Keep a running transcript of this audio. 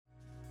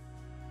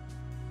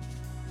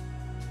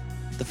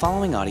The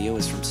following audio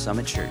is from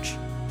Summit Church.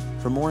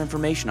 For more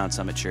information on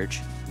Summit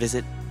Church,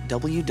 visit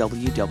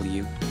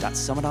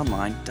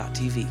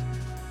www.summitonline.tv.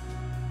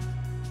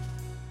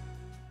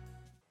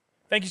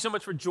 Thank you so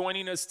much for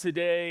joining us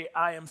today.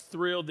 I am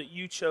thrilled that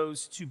you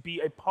chose to be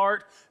a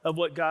part of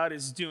what God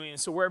is doing.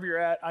 So wherever you're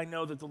at, I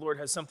know that the Lord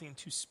has something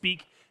to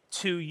speak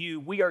to you.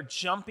 We are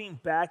jumping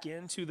back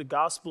into the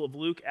Gospel of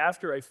Luke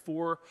after a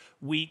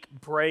 4-week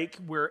break.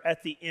 We're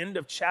at the end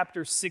of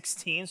chapter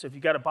 16. So if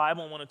you've got a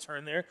Bible and want to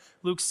turn there,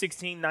 Luke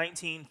 16,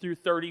 19 through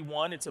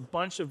 31. It's a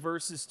bunch of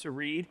verses to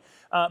read.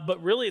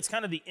 But really, it's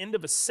kind of the end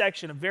of a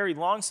section, a very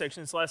long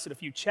section that's lasted a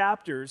few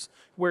chapters,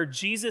 where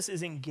Jesus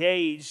is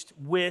engaged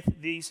with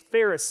these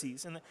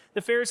Pharisees. And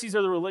the Pharisees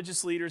are the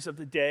religious leaders of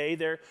the day.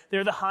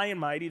 They're the high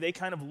and mighty. They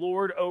kind of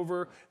lord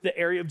over the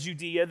area of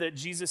Judea that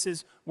Jesus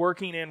is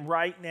working in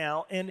right now.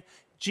 And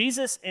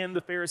Jesus and the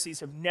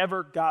Pharisees have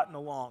never gotten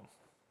along.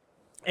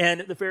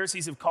 And the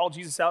Pharisees have called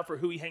Jesus out for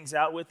who he hangs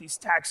out with, these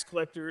tax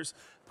collectors,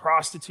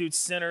 prostitutes,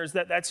 sinners.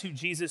 That's who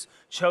Jesus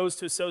chose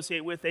to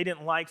associate with. They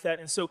didn't like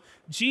that. And so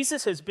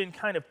Jesus has been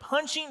kind of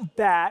punching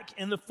back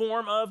in the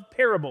form of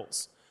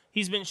parables.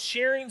 He's been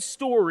sharing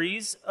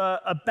stories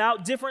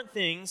about different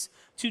things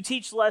to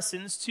teach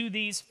lessons to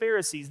these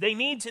Pharisees. They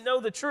need to know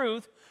the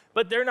truth,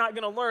 but they're not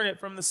going to learn it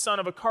from the son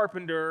of a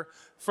carpenter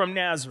from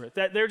Nazareth.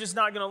 They're just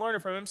not going to learn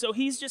it from him. So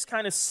he's just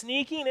kind of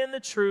sneaking in the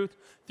truth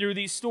through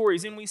these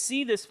stories. And we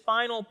see this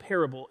final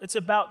parable. It's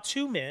about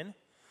two men,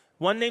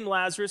 one named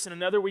Lazarus and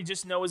another we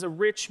just know as a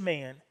rich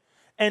man.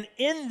 And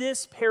in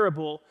this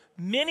parable,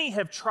 many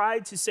have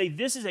tried to say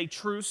this is a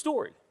true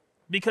story.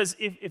 Because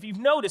if you've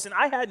noticed, and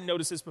I hadn't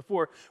noticed this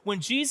before, when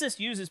Jesus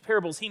uses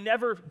parables, he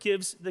never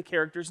gives the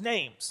characters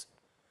names.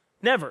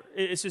 Never.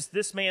 It's just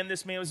this man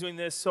was doing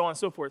this, so on and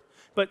so forth.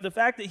 But the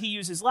fact that he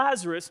uses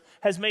Lazarus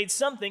has made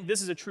something,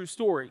 this is a true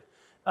story.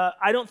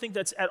 I don't think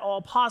that's at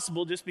all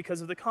possible just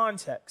because of the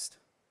context.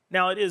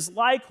 Now, it is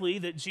likely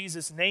that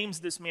Jesus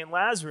names this man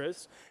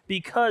Lazarus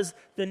because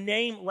the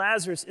name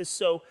Lazarus is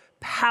so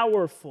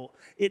powerful.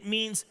 It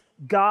means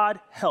God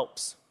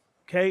helps.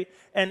 Okay?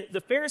 And the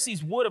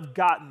Pharisees would have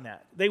gotten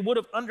that. They would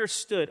have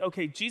understood,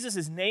 okay, Jesus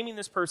is naming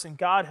this person,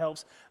 God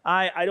helps.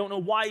 I don't know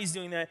why he's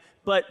doing that,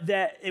 but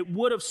that it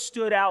would have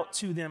stood out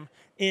to them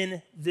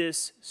in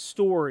this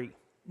story.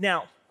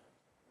 Now,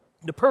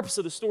 the purpose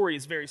of the story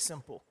is very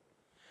simple.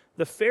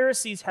 The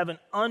Pharisees have an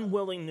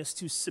unwillingness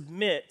to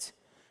submit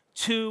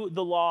to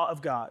the law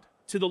of God,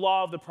 to the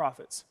law of the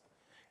prophets.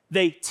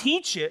 They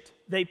teach it,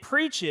 they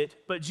preach it,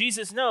 but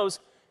Jesus knows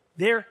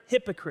they're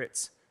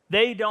hypocrites.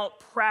 They don't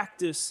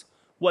practice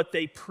what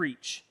they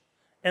preach.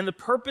 And the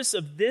purpose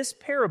of this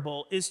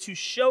parable is to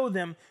show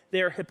them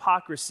their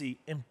hypocrisy.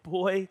 And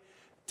boy,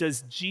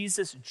 does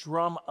Jesus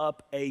drum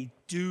up a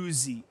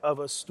doozy of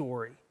a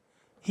story.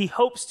 He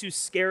hopes to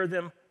scare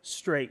them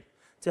straight,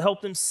 to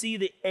help them see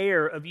the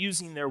error of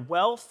using their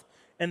wealth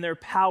and their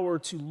power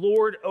to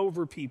lord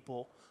over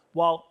people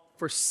while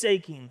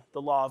forsaking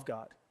the law of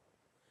God.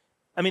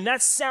 I mean,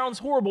 that sounds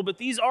horrible, but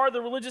these are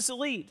the religious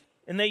elite,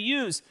 and they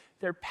use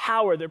their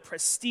power, their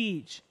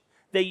prestige.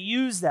 They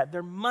use that,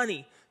 their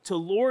money, to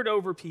lord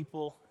over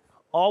people,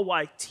 all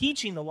while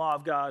teaching the law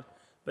of God,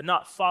 but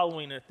not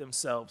following it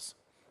themselves.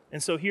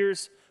 And so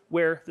here's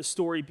where the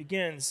story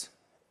begins.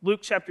 Luke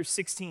chapter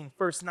 16,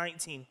 verse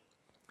 19.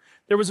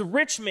 There was a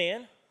rich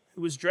man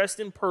who was dressed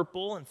in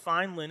purple and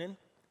fine linen,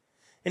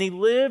 and he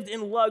lived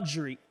in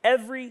luxury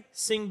every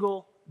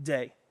single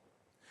day.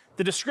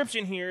 The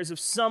description here is of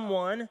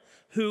someone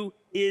who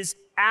is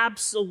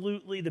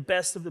absolutely the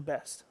best of the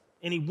best,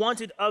 and he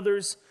wanted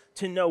others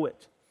to know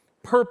it.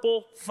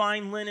 Purple,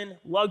 fine linen,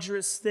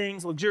 luxurious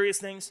things.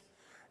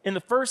 In the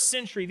first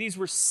century, these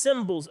were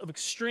symbols of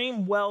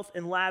extreme wealth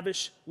and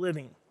lavish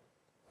living.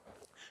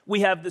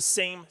 We have the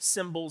same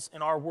symbols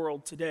in our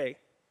world today.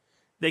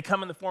 They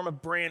come in the form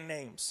of brand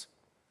names.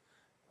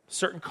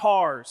 Certain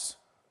cars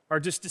are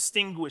just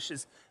distinguished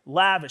as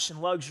lavish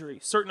and luxury.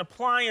 Certain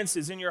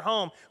appliances in your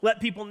home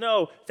let people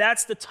know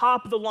that's the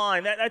top of the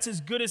line. That's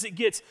as good as it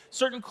gets.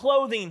 Certain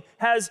clothing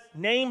has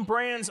name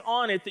brands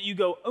on it that you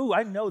go, oh,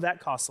 I know that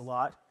costs a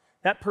lot.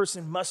 That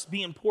person must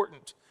be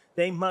important.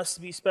 They must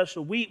be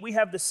special. We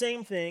have the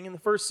same thing. In the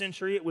first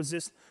century, it was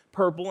this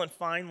purple and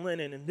fine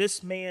linen, and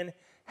this man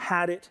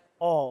had it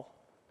all.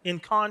 In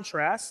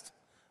contrast,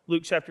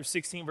 Luke chapter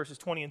 16, verses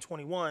 20 and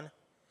 21,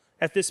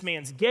 at this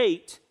man's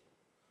gate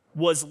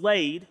was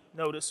laid,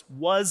 notice,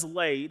 was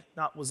laid,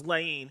 not was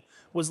laying,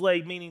 was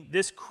laid, meaning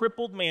this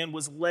crippled man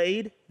was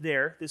laid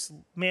there. This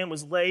man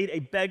was laid, a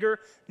beggar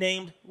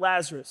named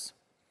Lazarus.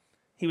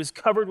 He was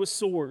covered with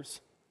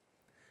sores,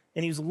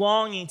 and he was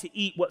longing to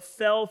eat what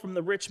fell from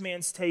the rich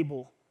man's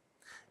table.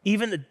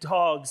 Even the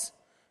dogs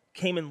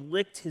came and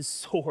licked his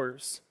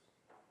sores.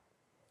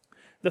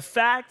 The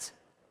fact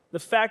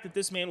that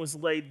this man was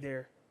laid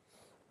there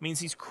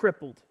means he's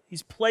crippled.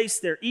 He's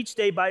placed there each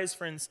day by his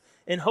friends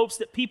in hopes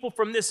that people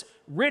from this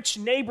rich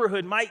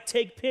neighborhood might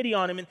take pity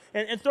on him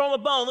and throw him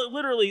a bone,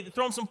 literally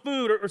throw him some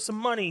food or some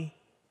money,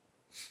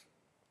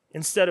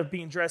 instead of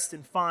being dressed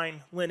in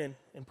fine linen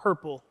and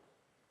purple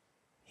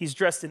He's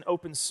dressed in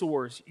open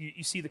sores.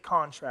 You see the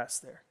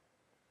contrast there.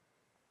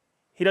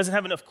 He doesn't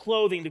have enough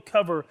clothing to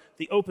cover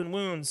the open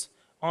wounds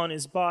on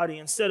his body.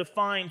 Instead of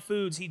fine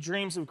foods, he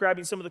dreams of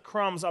grabbing some of the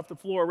crumbs off the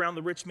floor around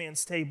the rich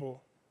man's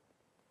table.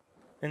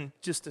 And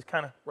just to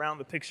kind of round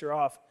the picture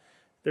off,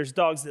 there's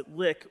dogs that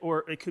lick,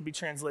 or it could be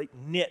translated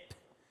nip,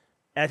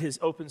 at his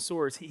open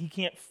sores. He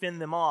can't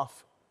fend them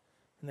off.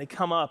 And they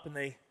come up and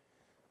they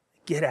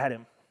get at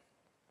him.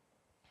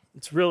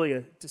 It's really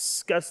a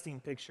disgusting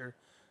picture,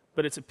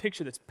 but it's a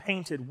picture that's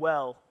painted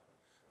well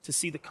to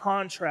see the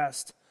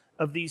contrast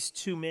of these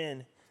two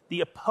men, the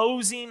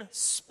opposing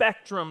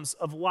spectrums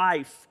of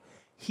life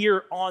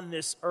here on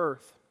this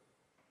earth.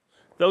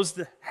 Those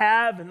that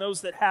have and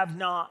those that have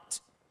not.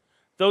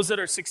 Those that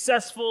are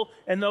successful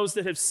and those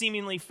that have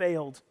seemingly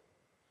failed.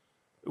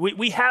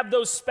 We have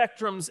those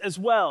spectrums as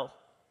well.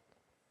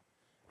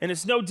 And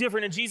it's no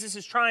different, and Jesus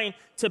is trying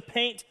to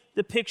paint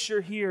the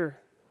picture here.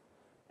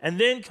 And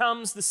then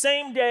comes the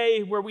same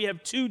day where we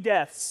have two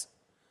deaths.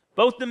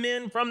 Both the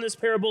men from this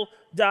parable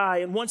die.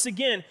 And once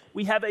again,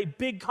 we have a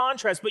big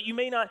contrast, but you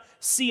may not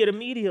see it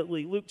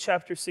immediately. Luke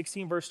chapter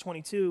 16, verse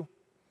 22.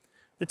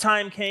 The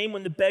time came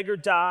when the beggar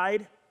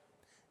died,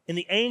 and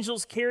the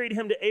angels carried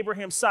him to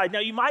Abraham's side. Now,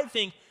 you might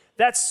think,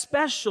 that's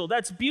special,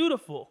 that's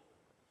beautiful.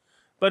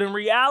 But in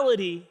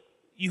reality,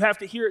 you have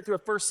to hear it through a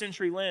first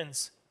century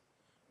lens.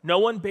 No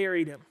one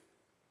buried him.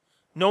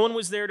 No one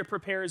was there to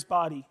prepare his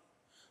body.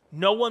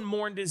 No one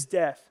mourned his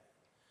death.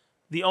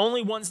 The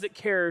only ones that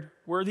cared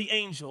were the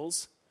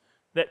angels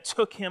that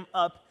took him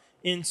up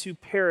into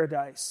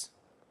paradise.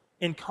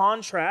 In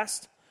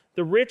contrast,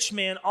 the rich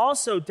man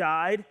also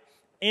died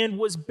and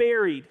was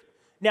buried.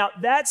 Now,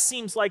 that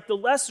seems like the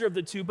lesser of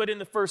the two, but in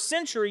the first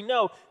century,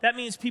 no, that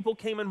means people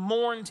came and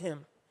mourned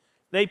him.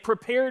 They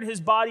prepared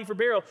his body for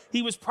burial.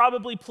 He was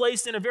probably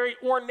placed in a very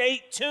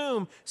ornate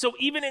tomb. So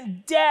even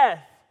in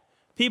death,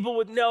 people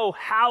would know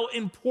how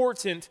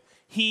important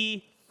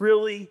he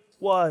really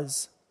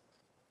was.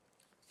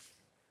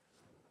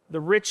 The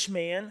rich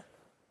man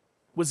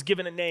was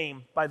given a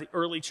name by the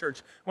early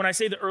church. When I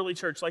say the early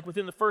church, like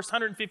within the first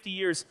 150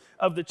 years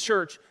of the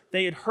church,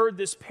 they had heard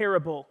this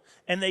parable,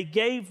 and they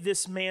gave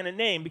this man a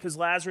name. Because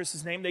Lazarus'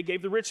 his name, they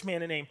gave the rich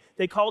man a name.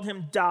 They called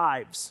him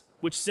Dives,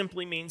 which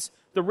simply means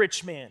the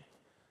rich man.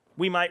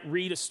 We might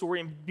read a story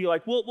and be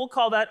like, we'll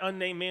call that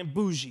unnamed man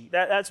Bougie.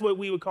 That's what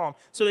we would call him.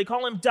 So they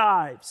call him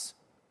Dives.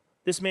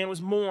 This man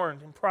was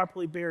mourned and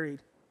properly buried.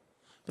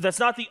 But that's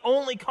not the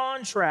only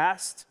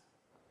contrast.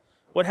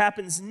 What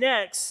happens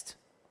next,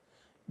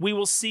 we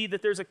will see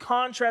that there's a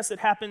contrast that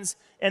happens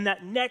in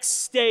that next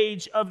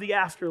stage of the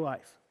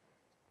afterlife.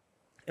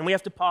 And we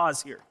have to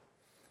pause here.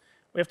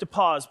 We have to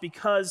pause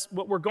because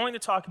what we're going to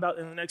talk about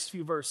in the next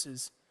few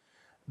verses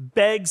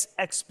begs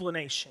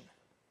explanation.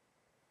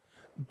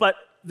 But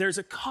there's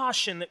a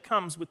caution that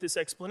comes with this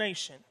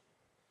explanation.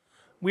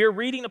 We are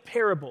reading a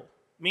parable,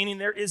 meaning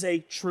there is a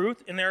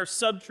truth and there are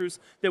sub-truths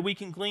that we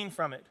can glean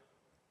from it.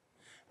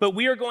 But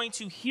we are going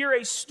to hear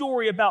a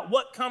story about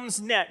what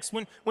comes next.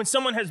 When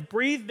someone has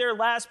breathed their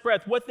last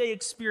breath, what they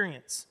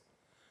experience.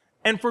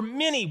 And for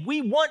many, we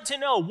want to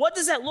know, what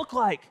does that look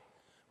like?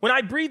 When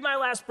I breathe my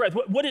last breath,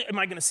 am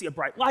I going to see a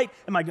bright light?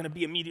 Am I going to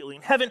be immediately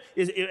in heaven?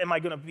 Am I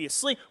going to be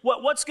asleep?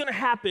 What's going to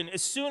happen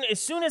as soon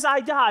as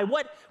I die?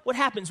 What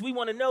happens? We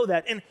want to know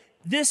that. And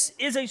this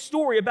is a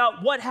story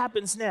about what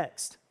happens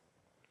next.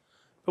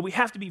 But we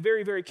have to be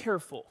very, very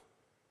careful.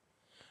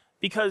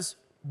 Because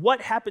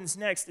what happens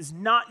next is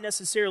not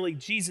necessarily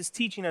Jesus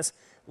teaching us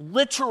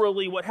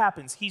literally what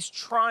happens. He's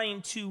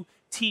trying to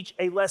teach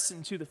a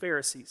lesson to the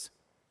Pharisees.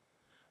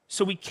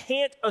 So we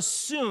can't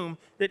assume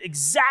that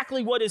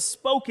exactly what is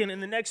spoken in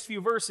the next few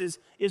verses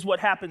is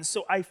what happens.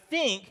 So I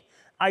think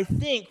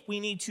we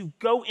need to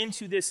go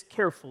into this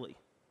carefully.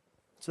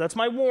 So that's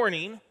my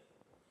warning.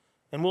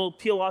 And we'll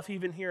peel off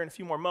even here in a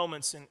few more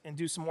moments and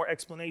do some more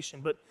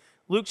explanation. But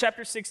Luke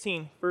chapter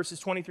 16, verses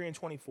 23 and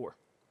 24.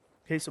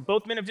 Okay, so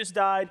both men have just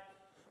died.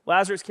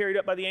 Lazarus carried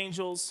up by the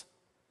angels.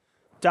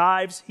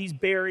 Dives, he's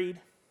buried.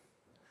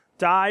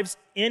 Dives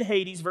in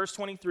Hades, verse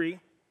 23,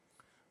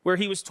 where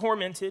he was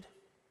tormented.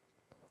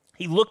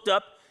 He looked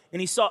up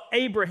and he saw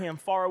Abraham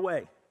far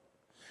away.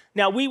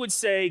 Now we would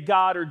say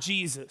God or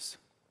Jesus.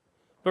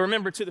 But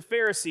remember, to the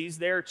Pharisees,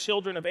 they're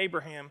children of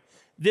Abraham.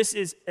 This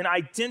is an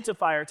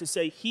identifier to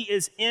say he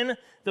is in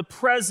the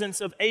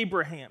presence of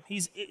Abraham.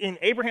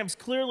 Abraham's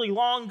clearly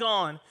long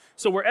gone.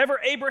 So wherever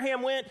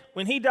Abraham went,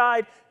 when he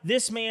died,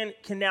 this man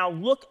can now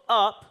look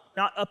up,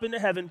 not up into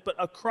heaven, but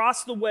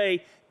across the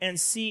way and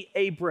see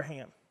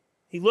Abraham.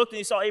 He looked and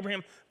he saw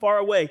Abraham far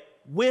away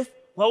with,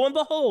 lo and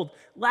behold,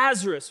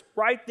 Lazarus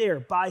right there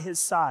by his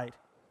side.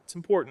 It's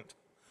important.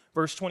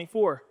 Verse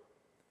 24.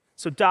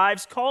 So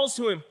Dives calls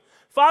to him,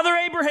 Father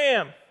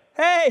Abraham,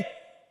 hey,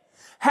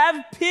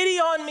 have pity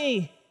on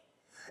me.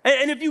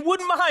 And if you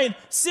wouldn't mind,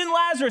 send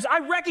Lazarus.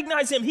 I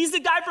recognize him. He's the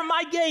guy from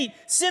my gate.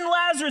 Send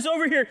Lazarus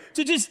over here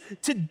to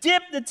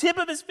dip the tip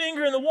of his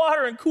finger in the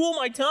water and cool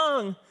my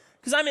tongue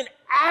because I'm in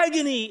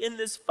agony in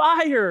this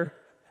fire.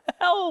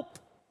 Help.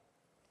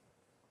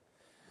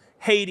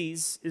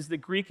 Hades is the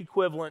Greek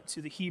equivalent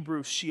to the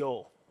Hebrew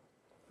Sheol.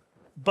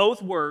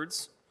 Both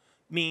words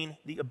mean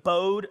the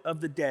abode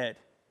of the dead,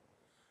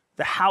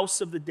 the house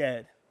of the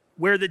dead,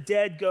 where the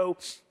dead go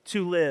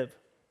to live.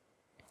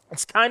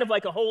 It's kind of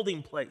like a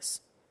holding place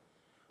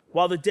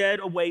while the dead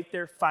await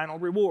their final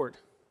reward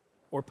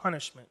or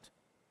punishment.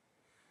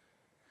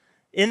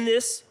 In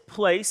this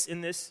place,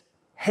 in this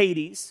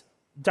Hades,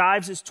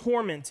 Dives is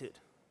tormented.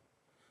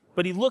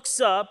 But he looks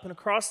up and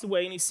across the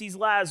way and he sees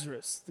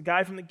Lazarus, the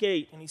guy from the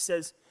gate, and he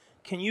says,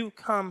 "Can you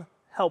come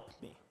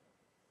help me?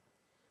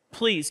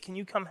 Please, can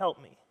you come help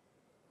me?"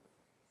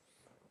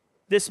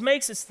 This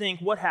makes us think,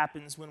 what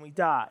happens when we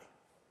die?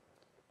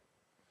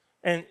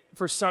 And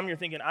for some, you're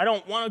thinking, I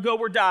don't want to go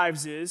where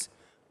Dives is,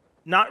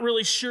 not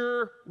really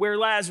sure where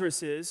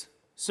Lazarus is.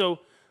 So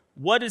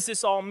what does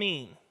this all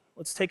mean?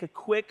 Let's take a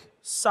quick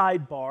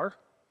sidebar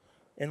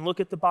and look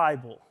at the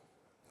Bible.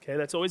 Okay,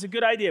 that's always a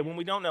good idea when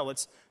we don't know.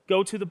 Let's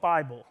go to the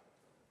Bible.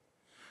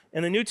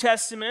 In the New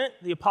Testament,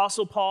 the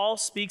Apostle Paul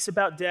speaks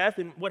about death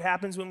and what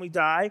happens when we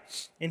die,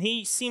 and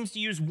he seems to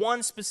use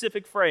one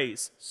specific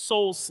phrase,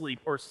 soul sleep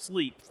or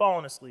sleep,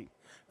 fallen asleep.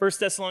 1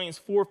 Thessalonians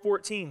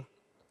 4:14.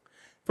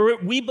 For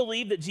we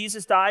believe that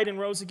Jesus died and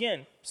rose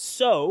again.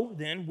 So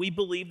then we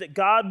believe that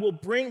God will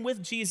bring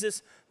with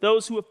Jesus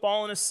those who have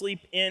fallen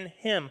asleep in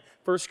him.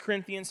 1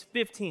 Corinthians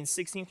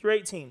 15:16 through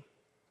 18.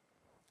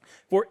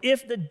 For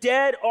if the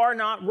dead are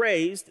not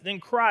raised, then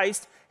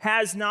Christ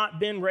has not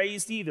been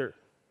raised either.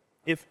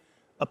 If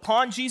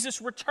upon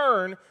Jesus'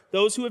 return,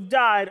 those who have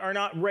died are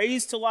not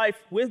raised to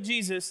life with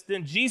Jesus,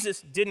 then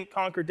Jesus didn't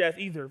conquer death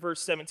either.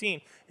 Verse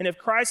 17. And if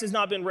Christ has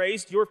not been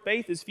raised, your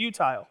faith is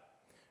futile.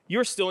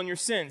 You're still in your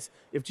sins.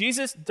 If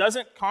Jesus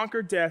doesn't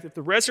conquer death, if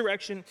the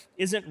resurrection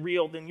isn't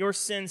real, then your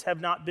sins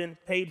have not been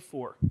paid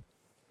for.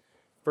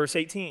 Verse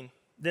 18.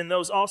 Then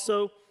those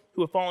also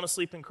who have fallen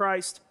asleep in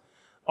Christ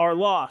are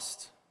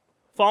lost.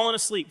 Fallen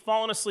asleep,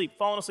 fallen asleep,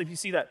 fallen asleep. You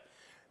see that?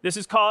 This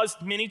has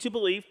caused many to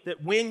believe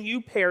that when you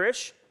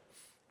perish,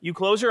 you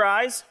close your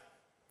eyes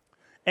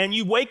and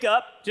you wake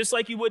up just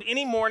like you would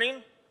any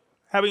morning,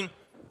 having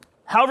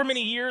however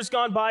many years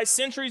gone by,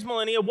 centuries,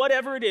 millennia,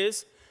 whatever it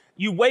is.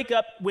 You wake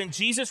up when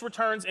Jesus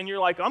returns and you're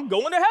like, I'm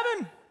going to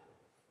heaven.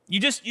 You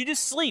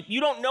just sleep.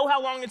 You don't know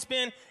how long it's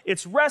been.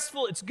 It's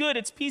restful, it's good,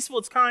 it's peaceful,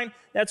 it's kind.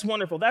 That's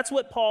wonderful. That's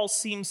what Paul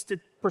seems to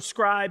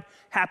prescribe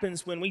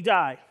happens when we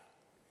die.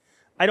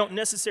 I don't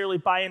necessarily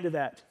buy into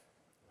that.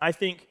 I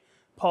think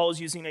Paul is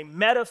using a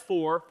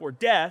metaphor for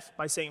death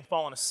by saying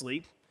fallen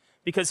asleep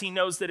because he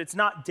knows that it's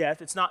not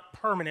death, it's not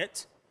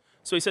permanent.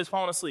 So he says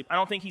fallen asleep. I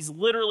don't think he's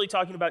literally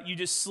talking about you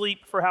just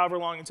sleep for however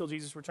long until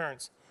Jesus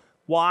returns.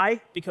 Why?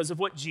 Because of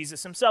what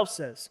Jesus himself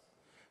says.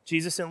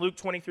 Jesus in Luke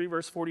 23,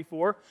 verse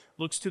 44,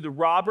 looks to the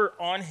robber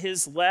on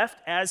his left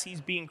as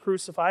he's being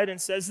crucified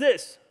and says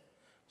this.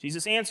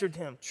 Jesus answered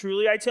him,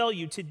 "Truly I tell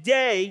you,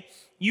 today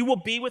you will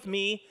be with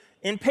me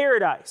in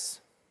paradise."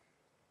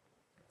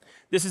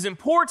 This is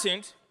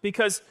important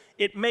because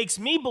it makes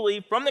me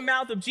believe from the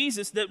mouth of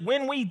Jesus that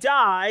when we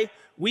die,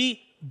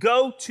 we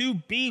go to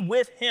be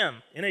with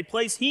him in a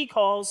place he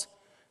calls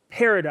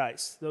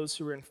paradise, those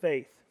who are in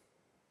faith.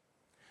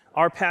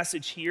 Our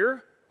passage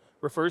here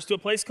refers to a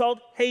place called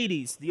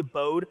Hades, the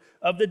abode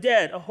of the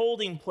dead, a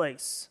holding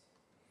place.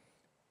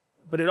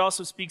 But it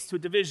also speaks to a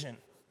division,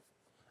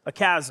 a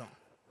chasm.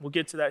 We'll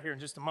get to that here in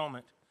just a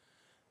moment.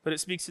 But it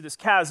speaks to this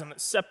chasm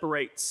that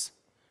separates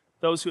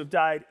those who have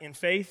died in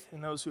faith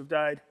and those who have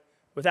died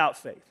without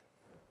faith.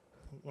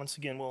 Once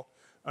again, we'll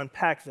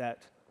unpack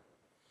that.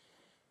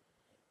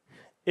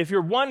 If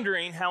you're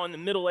wondering how in the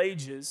Middle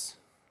Ages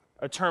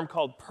a term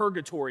called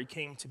purgatory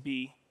came to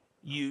be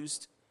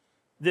used,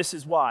 this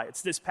is why.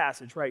 It's this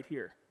passage right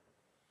here.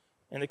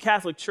 And the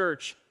Catholic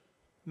Church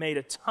made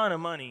a ton of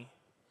money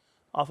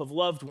off of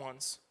loved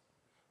ones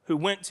who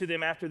went to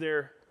them after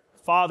their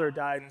father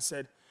died and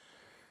said,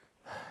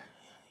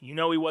 "You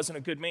know he wasn't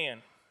a good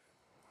man,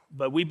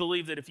 but we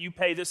believe that if you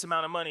pay this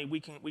amount of money, we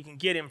can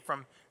get him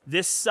from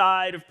this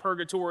side of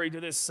purgatory to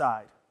this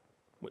side.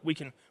 We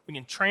can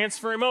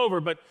transfer him over,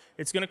 but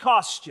it's going to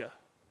cost you.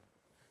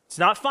 It's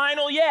not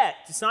final yet.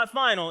 It's not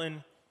final."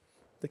 And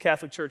the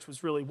Catholic Church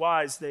was really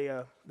wise.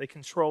 They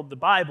controlled the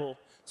Bible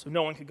so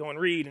no one could go and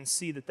read and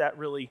see that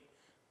really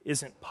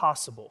isn't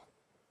possible.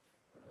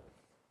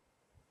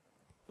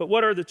 But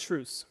what are the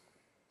truths?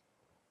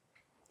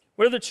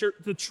 What are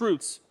the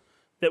truths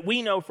that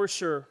we know for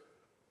sure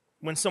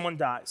when someone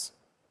dies?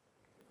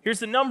 Here's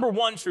the number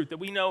one truth that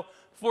we know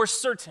for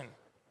certain.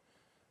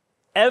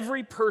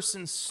 Every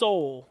person's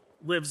soul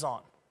lives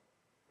on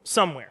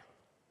somewhere.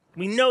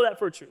 We know that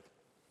for a truth.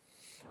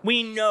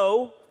 We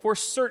know for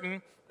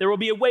certain there will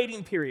be a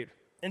waiting period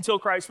until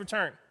Christ's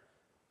return.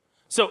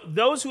 So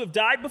those who have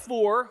died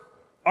before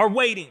are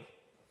waiting.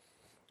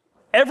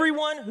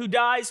 Everyone who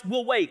dies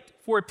will wait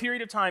for a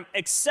period of time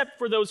except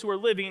for those who are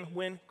living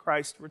when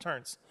Christ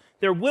returns.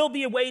 There will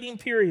be a waiting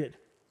period.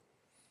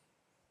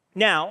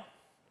 Now,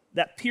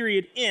 that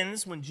period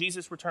ends when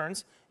Jesus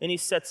returns and he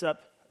sets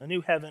up a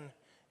new heaven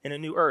and a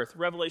new earth.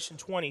 Revelation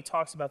 20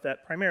 talks about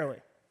that primarily.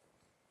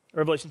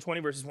 Revelation 20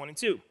 verses 1 and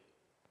 2.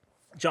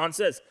 John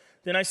says,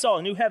 "Then I saw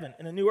a new heaven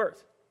and a new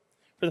earth.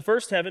 For the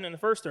first heaven and the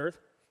first earth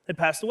had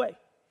passed away,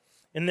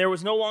 and there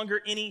was no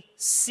longer any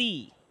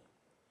sea."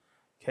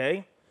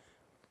 Okay?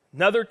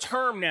 Another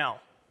term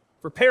now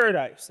for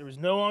paradise. There was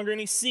no longer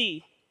any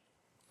sea.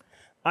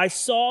 "I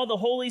saw the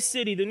holy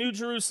city, the new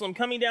Jerusalem,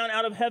 coming down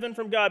out of heaven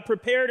from God,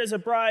 prepared as a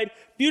bride,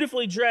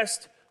 beautifully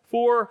dressed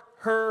for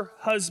her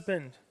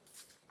husband."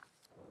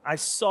 I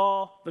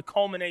saw the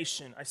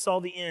culmination. I saw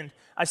the end.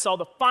 I saw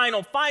the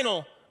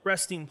final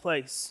resting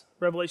place.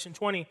 Revelation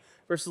 20,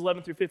 verses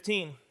 11 through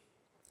 15.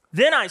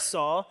 "Then I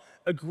saw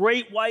a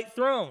great white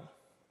throne,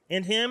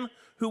 and him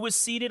who was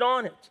seated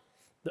on it.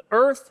 The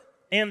earth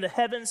and the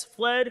heavens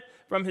fled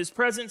from his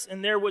presence,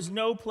 and there was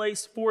no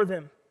place for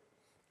them.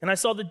 And I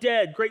saw the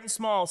dead, great and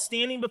small,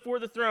 standing before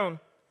the throne,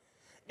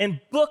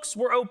 and books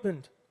were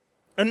opened.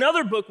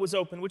 Another book was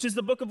opened, which is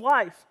the book of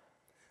life.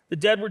 The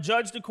dead were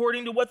judged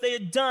according to what they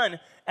had done,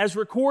 as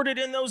recorded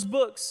in those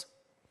books.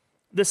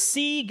 The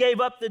sea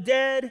gave up the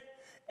dead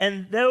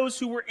and those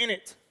who were in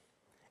it.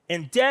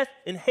 And death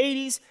and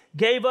Hades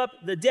gave up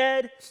the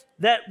dead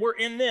that were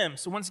in them."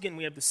 So once again,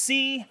 we have the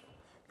sea,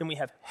 then we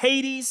have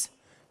Hades,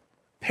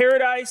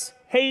 paradise,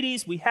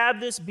 Hades. We have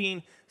this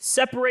being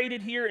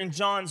separated here in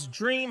John's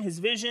dream, his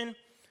vision.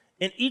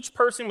 And each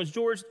person was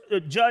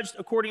judged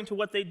according to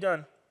what they'd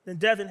done. Then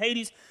death and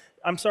Hades,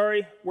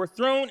 were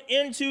thrown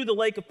into the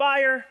lake of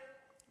fire.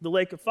 The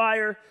lake of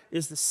fire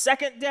is the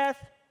second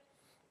death.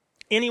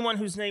 Anyone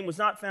whose name was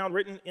not found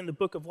written in the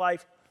book of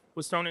life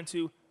was thrown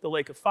into the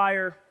lake of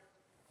fire.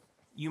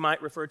 You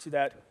might refer to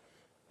that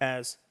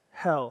as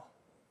hell.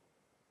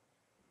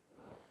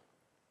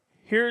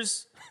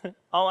 Here's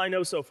all I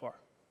know so far.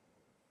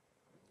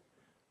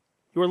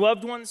 Your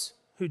loved ones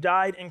who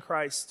died in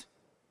Christ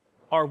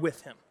are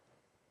with him.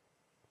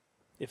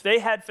 If they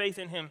had faith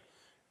in him,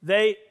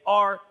 they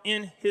are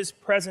in his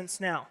presence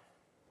now.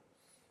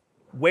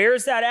 Where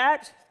is that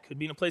at? Could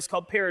be in a place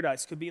called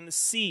paradise, could be in the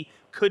sea,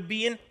 could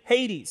be in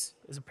Hades,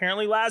 as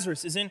apparently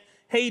Lazarus is in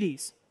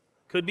Hades.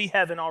 Could be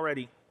heaven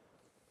already.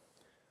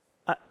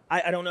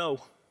 I don't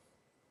know.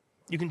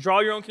 You can draw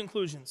your own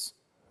conclusions.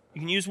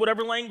 You can use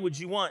whatever language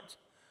you want.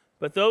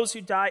 But those who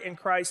die in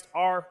Christ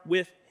are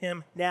with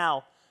him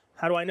now.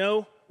 How do I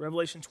know?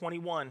 Revelation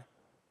 21,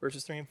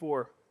 verses 3 and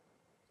 4.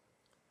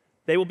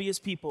 "They will be his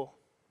people,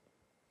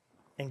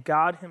 and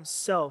God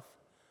himself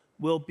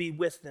will be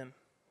with them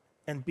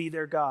and be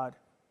their God."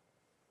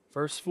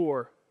 Verse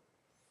 4,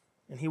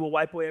 "And he will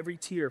wipe away every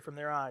tear from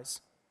their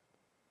eyes.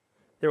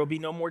 There will be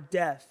no more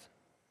death,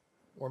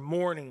 or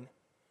mourning,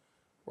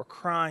 or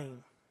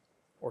crying,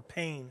 or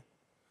pain,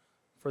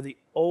 for the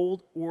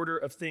old order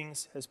of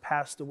things has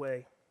passed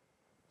away."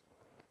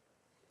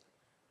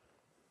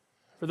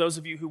 For those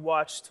of you who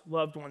watched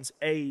loved ones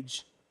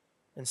age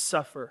and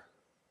suffer,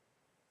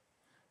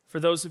 for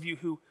those of you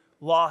who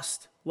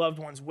lost loved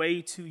ones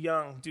way too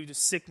young due to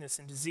sickness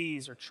and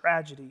disease or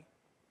tragedy,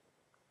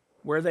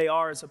 where they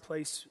are is a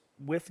place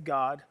with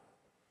God,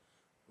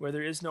 where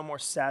there is no more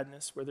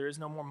sadness, where there is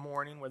no more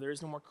mourning, where there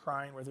is no more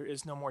crying, where there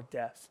is no more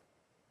death.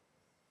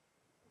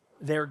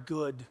 They're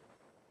good.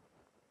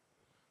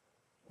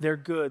 They're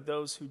good,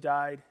 those who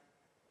died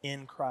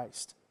in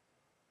Christ.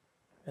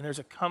 And there's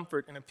a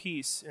comfort and a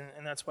peace,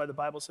 and that's why the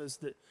Bible says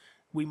that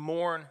we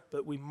mourn,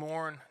 but we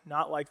mourn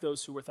not like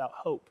those who are without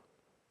hope,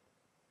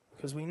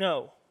 because we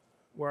know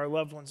where our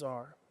loved ones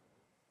are.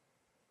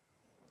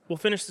 We'll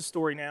finish the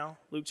story now,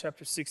 Luke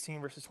chapter 16,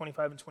 verses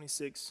 25 and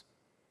 26.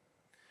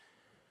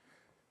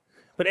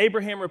 "But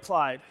Abraham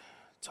replied,"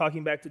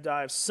 talking back to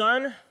Dives,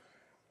 "Son,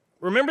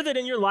 remember that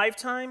in your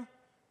lifetime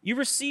you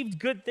received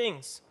good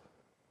things,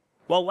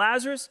 while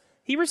Lazarus,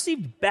 he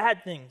received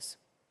bad things.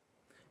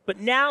 But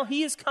now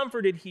he is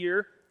comforted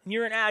here, and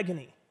you're in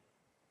agony.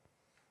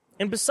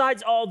 And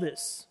besides all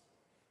this,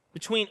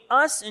 between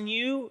us and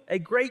you, a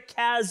great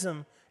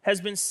chasm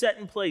has been set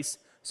in place,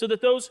 so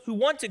that those who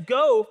want to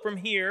go from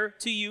here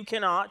to you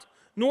cannot,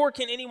 nor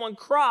can anyone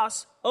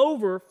cross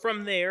over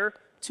from there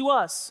to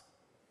us.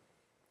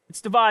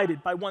 It's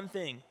divided by one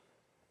thing: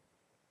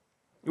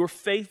 your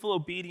faithful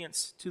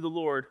obedience to the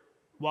Lord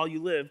while you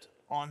lived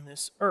on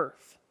this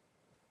earth."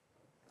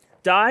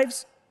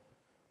 Dives,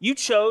 you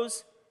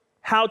chose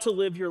how to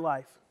live your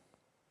life.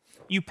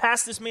 You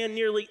passed this man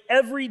nearly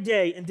every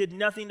day and did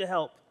nothing to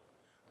help.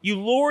 You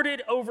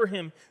lorded over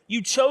him.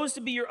 You chose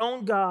to be your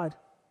own God.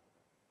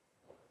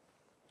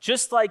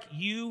 Just like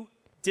you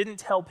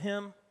didn't help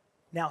him,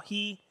 now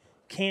he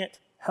can't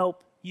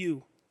help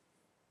you.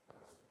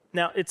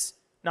 Now, it's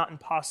not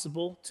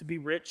impossible to be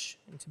rich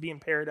and to be in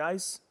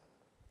paradise,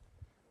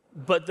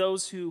 but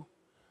those who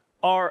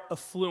are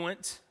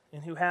affluent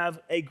and who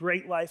have a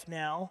great life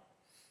now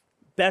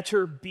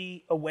better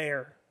be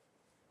aware,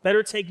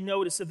 better take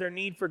notice of their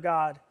need for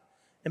God,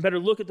 and better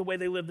look at the way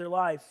they live their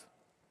life.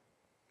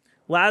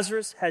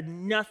 Lazarus had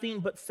nothing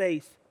but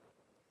faith.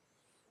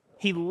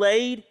 He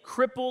laid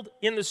crippled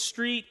in the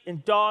street,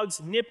 and dogs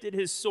nipped at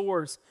his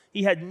sores.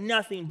 He had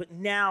nothing, but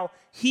now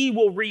he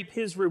will reap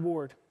his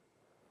reward.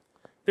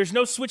 There's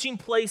no switching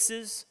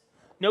places,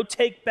 no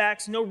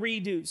take-backs, no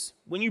redos.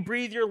 When you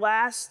breathe your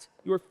last,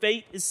 Your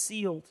fate is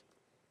sealed.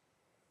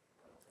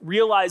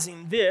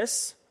 Realizing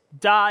this,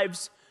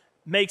 Dives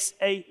makes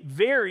a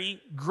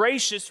very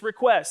gracious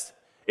request.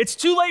 It's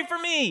too late for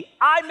me.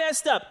 I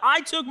messed up.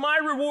 I took my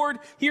reward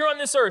here on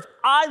this earth.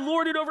 I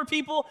lorded over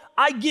people.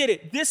 I get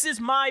it. This is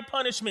my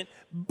punishment.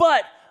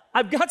 But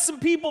I've got some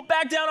people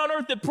back down on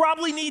earth that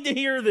probably need to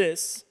hear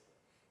this.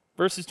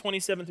 Verses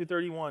 27 through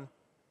 31.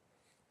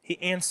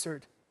 He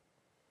answered,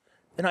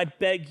 "Then I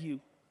beg you,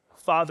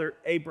 Father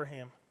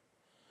Abraham,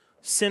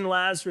 send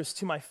Lazarus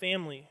to my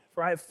family,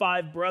 for I have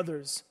 5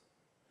 brothers.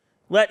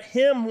 Let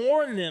him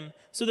warn them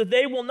so that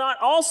they will not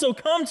also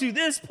come to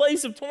this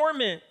place of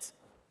torment."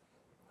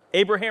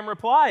 Abraham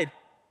replied,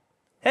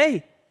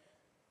 "Hey,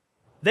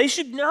 they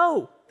should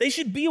know. They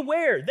should be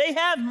aware. They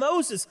have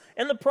Moses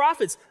and the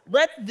prophets.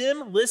 Let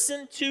them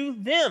listen to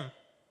them.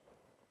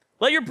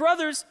 Let your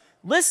brothers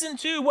listen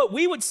to what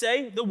we would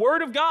say, the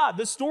word of God,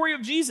 the story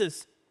of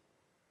Jesus.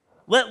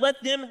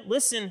 Let them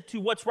listen to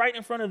what's right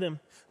in front of them."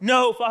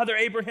 "No, Father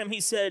Abraham," he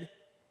said.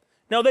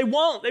 "No, they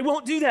won't. They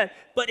won't do that.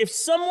 But if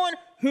someone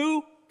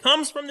who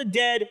comes from the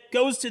dead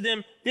goes to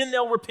them, then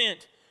they'll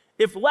repent.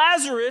 If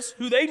Lazarus,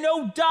 who they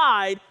know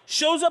died,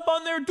 shows up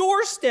on their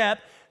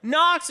doorstep,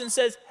 knocks and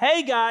says,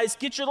 'Hey guys,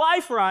 get your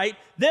life right,'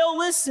 they'll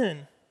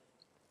listen."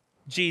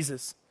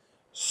 Jesus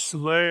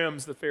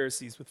slams the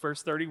Pharisees with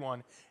verse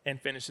 31 and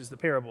finishes the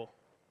parable.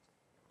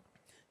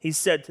 He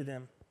said to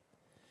them,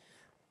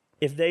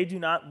 "If they do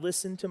not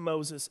listen to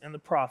Moses and the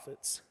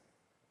prophets,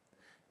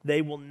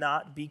 they will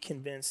not be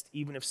convinced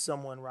even if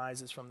someone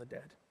rises from the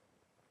dead."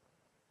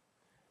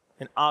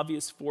 An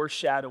obvious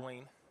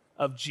foreshadowing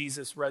of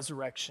Jesus'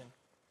 resurrection.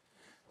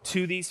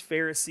 To these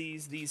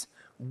Pharisees, these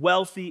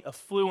wealthy,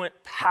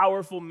 affluent,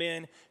 powerful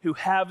men who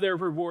have their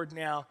reward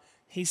now,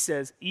 he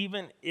says,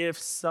 even if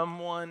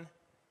someone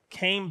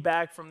came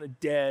back from the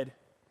dead,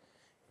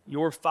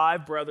 your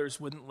 5 brothers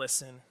wouldn't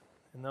listen.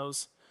 And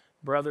those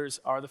brothers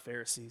are the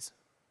Pharisees.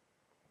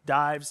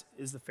 Dives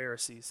is the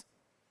Pharisees.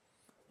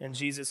 And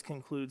Jesus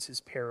concludes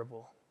his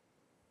parable.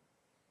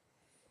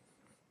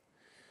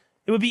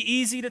 It would be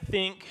easy to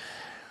think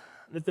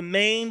that the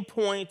main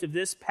point of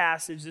this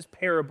passage, this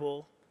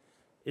parable,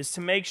 is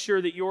to make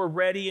sure that you're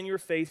ready in your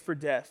faith for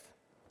death,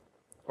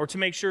 or to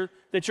make sure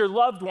that your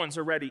loved ones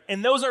are ready.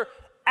 And those are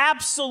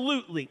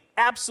absolutely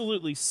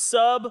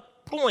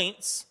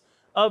sub-points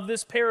of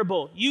this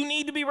parable. You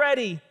need to be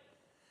ready.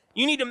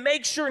 You need to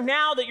make sure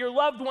now that your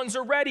loved ones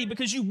are ready,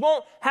 because you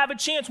won't have a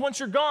chance once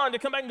you're gone to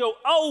come back and go,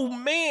 "Oh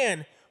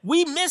man,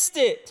 we missed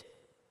it.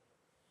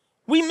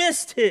 We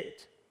missed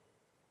it."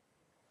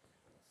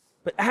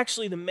 But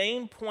actually, the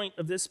main point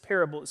of this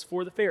parable is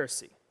for the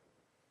Pharisee,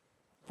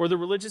 for the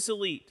religious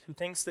elite who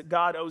thinks that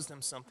God owes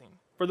them something,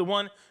 for the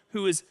one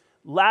who is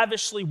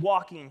lavishly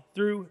walking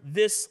through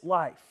this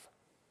life,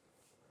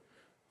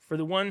 for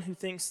the one who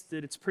thinks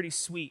that it's pretty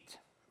sweet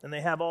and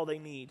they have all they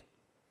need.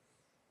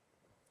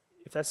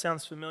 If that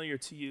sounds familiar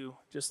to you,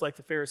 just like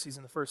the Pharisees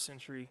in the first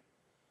century,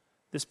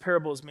 this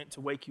parable is meant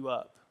to wake you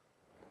up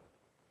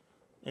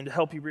and to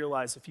help you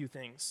realize a few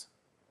things.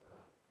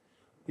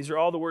 These are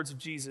all the words of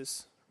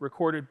Jesus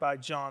recorded by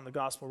John, the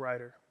gospel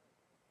writer.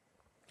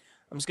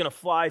 I'm just going to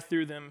fly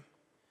through them.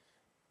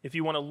 If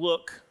you want to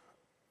look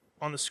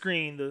on the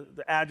screen,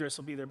 the address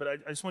will be there, but I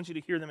just want you to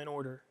hear them in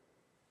order.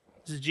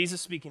 This is Jesus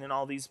speaking in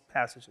all these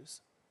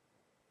passages.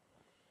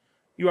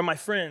 "You are my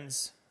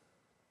friends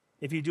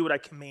if you do what I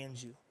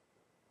command you.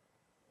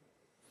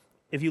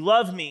 If you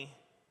love me,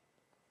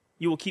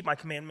 you will keep my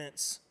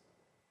commandments.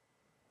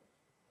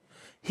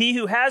 He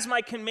who has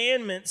my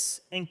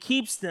commandments and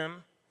keeps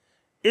them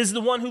is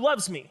the one who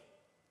loves me.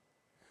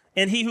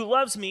 And he who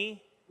loves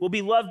me will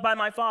be loved by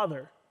my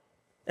Father,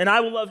 and I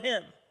will love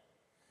him,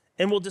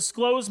 and will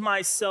disclose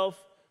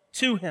myself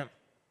to him.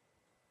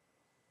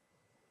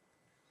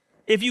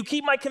 If you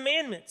keep my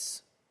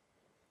commandments,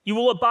 you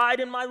will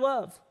abide in my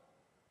love,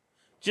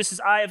 just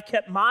as I have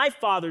kept my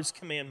Father's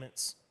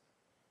commandments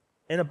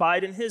and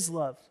abide in his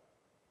love.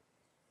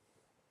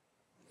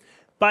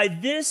 By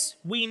this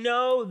we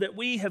know that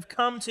we have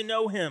come to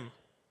know him,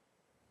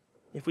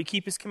 if we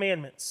keep his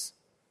commandments.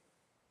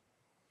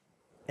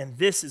 And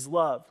this is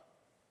love,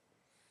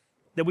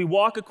 that we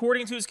walk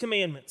according to his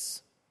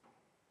commandments.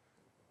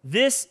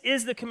 This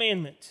is the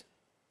commandment,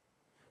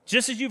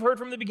 just as you've heard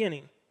from the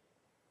beginning,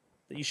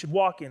 that you should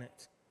walk in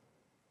it.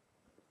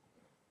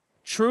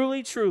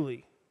 Truly,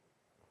 truly,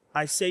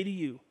 I say to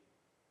you,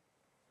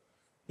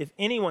 if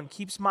anyone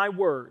keeps my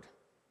word,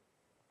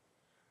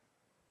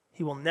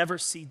 he will never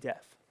see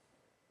death."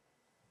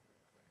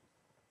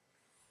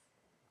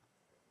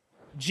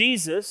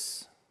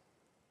 Jesus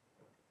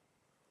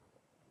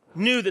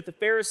knew that the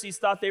Pharisees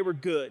thought they were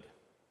good.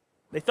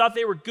 They thought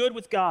they were good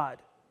with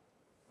God.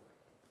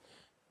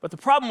 But the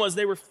problem was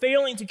they were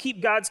failing to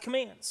keep God's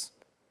commands.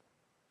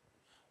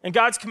 And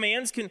God's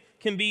commands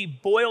can be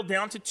boiled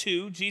down to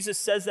 2. Jesus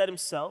says that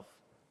himself.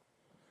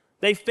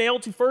 They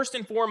failed to first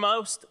and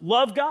foremost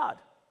love God.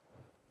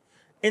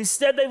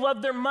 Instead, they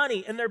loved their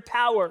money and their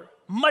power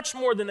much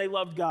more than they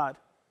loved God.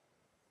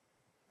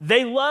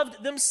 They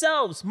loved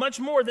themselves much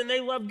more than they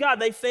loved God.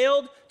 They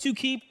failed to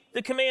keep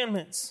the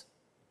commandments.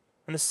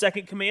 And the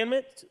second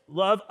commandment,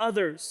 love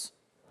others,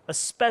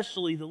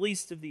 especially the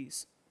least of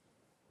these.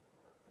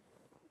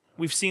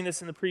 We've seen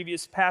this in the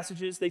previous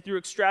passages. They threw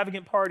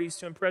extravagant parties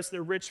to impress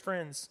their rich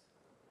friends,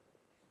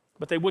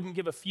 but they wouldn't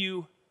give a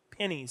few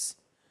pennies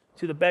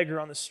to the beggar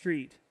on the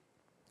street.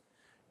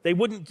 They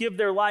wouldn't give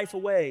their life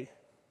away.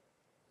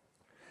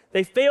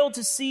 They failed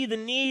to see the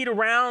need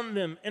around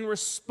them and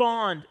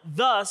respond,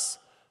 thus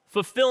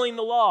fulfilling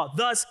the law,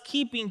 thus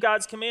keeping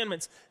God's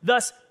commandments,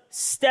 thus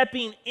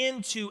stepping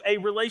into a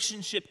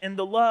relationship and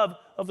the love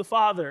of the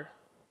Father.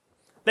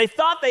 They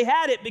thought they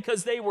had it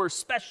because they were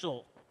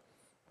special.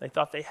 They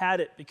thought they had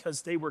it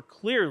because they were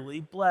clearly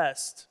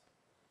blessed.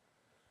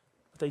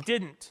 But they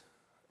didn't,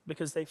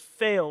 because they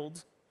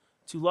failed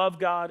to love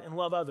God and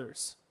love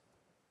others.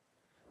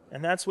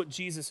 And that's what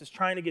Jesus is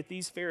trying to get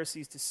these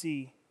Pharisees to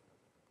see.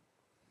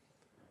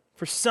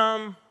 For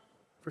some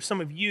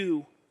of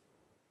you,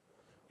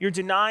 you're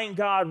denying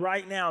God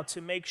right now to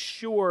make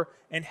sure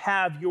and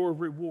have your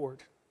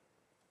reward.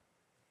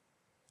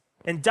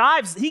 And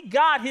he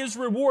got his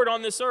reward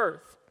on this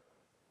earth.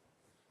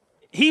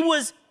 He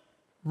was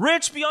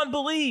rich beyond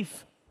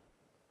belief.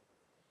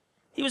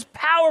 He was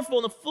powerful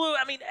in the flu.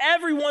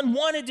 Everyone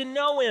wanted to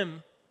know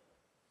him.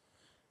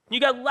 You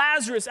got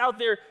Lazarus out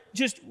there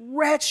just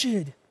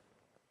wretched,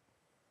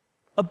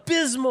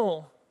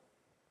 abysmal,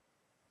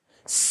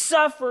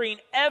 suffering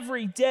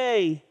every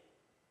day.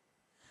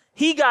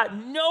 He got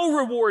no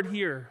reward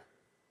here.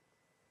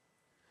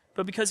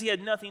 But because he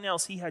had nothing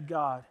else, he had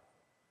God.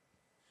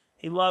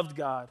 He loved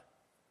God.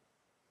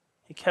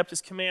 He kept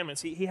his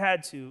commandments. He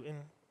had to.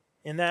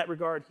 In that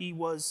regard, he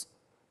was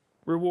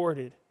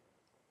rewarded.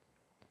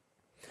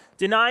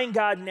 Denying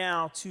God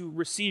now to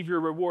receive your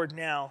reward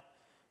now,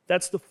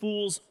 that's the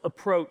fool's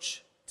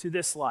approach to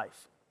this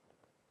life.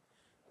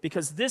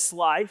 Because this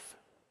life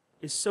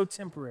is so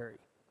temporary.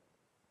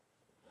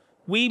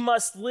 We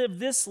must live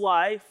this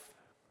life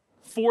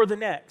for the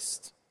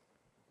next.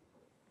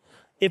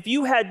 If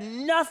you had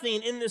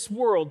nothing in this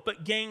world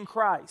but gained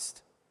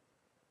Christ,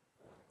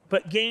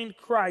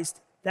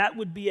 that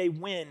would be a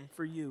win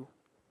for you.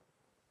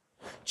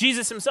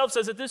 Jesus himself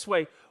says it this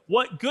way: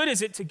 what good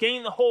is it to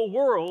gain the whole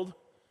world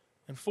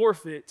and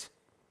forfeit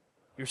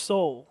your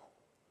soul?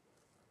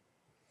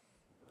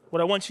 What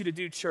I want you to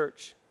do,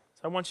 church,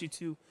 is I want you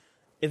to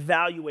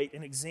evaluate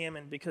and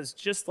examine, because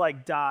just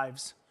like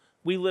Dives,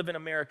 we live in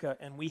America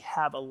and we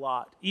have a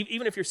lot.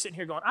 Even if you're sitting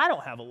here going, I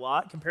don't have a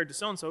lot compared to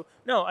so-and-so.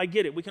 No, I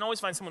get it. We can always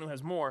find someone who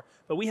has more,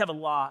 but we have a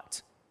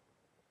lot.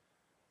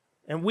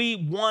 And we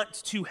want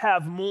to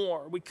have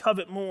more. We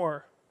covet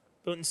more.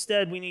 But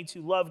instead, we need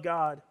to love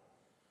God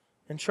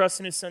and trust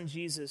in his son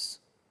Jesus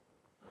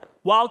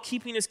while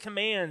keeping his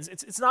commands.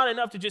 It's not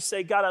enough to just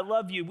say, God, I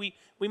love you.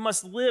 We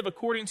must live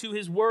according to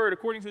his word,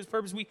 according to his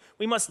purpose.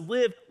 We must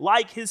live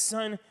like his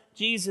son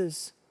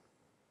Jesus.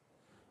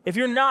 If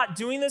you're not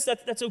doing this,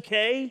 that's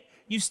okay.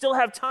 You still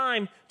have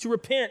time to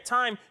repent,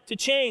 time to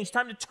change,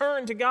 time to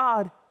turn to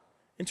God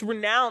and to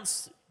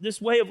renounce this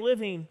way of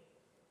living.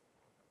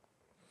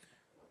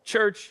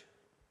 Church,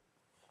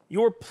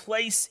 your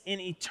place in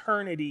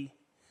eternity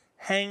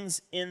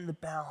hangs in the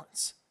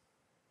balance.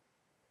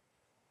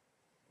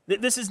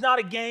 This is not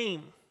a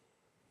game.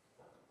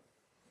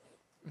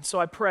 And so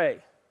I pray,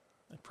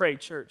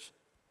 church,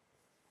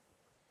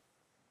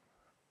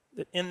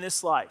 that in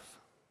this life,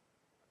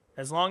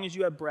 as long as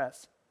you have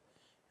breath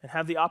and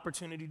have the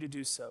opportunity to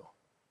do so,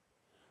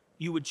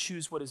 you would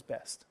choose what is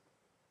best.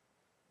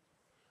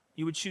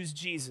 You would choose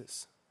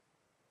Jesus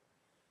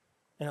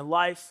and a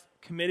life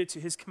committed to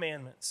his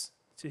commandments,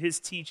 to his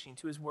teaching,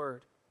 to his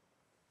word,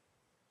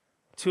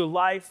 to a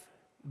life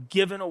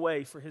given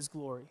away for his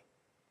glory.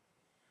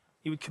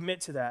 You would commit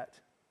to that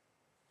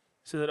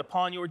so that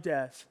upon your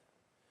death,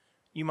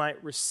 you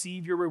might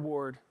receive your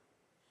reward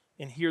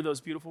and hear those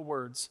beautiful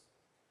words,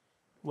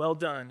 well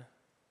done,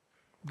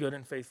 good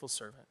and faithful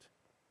servant.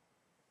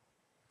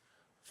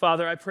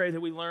 Father, I pray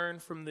that we learn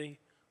from the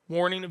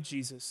warning of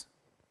Jesus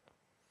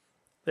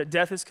that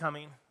death is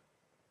coming,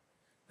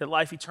 that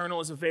life eternal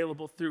is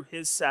available through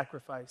his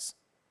sacrifice,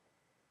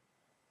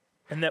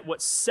 and that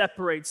what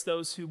separates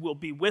those who will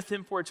be with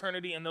him for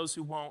eternity and those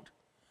who won't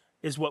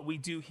is what we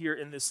do here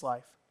in this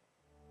life.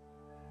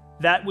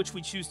 That which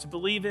we choose to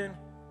believe in,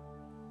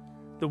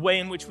 the way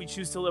in which we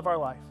choose to live our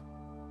life.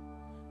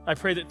 I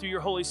pray that through your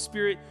Holy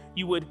Spirit,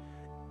 you would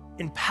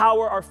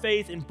empower our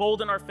faith,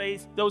 embolden our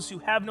faith. Those who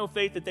have no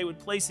faith, that they would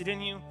place it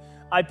in you.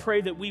 I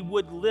pray that we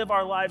would live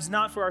our lives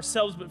not for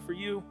ourselves, but for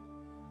you.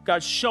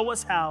 God, show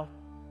us how.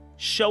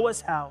 Show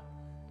us how.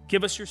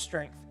 Give us your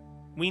strength.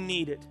 We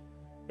need it.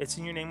 It's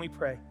in your name we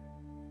pray.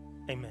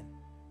 Amen.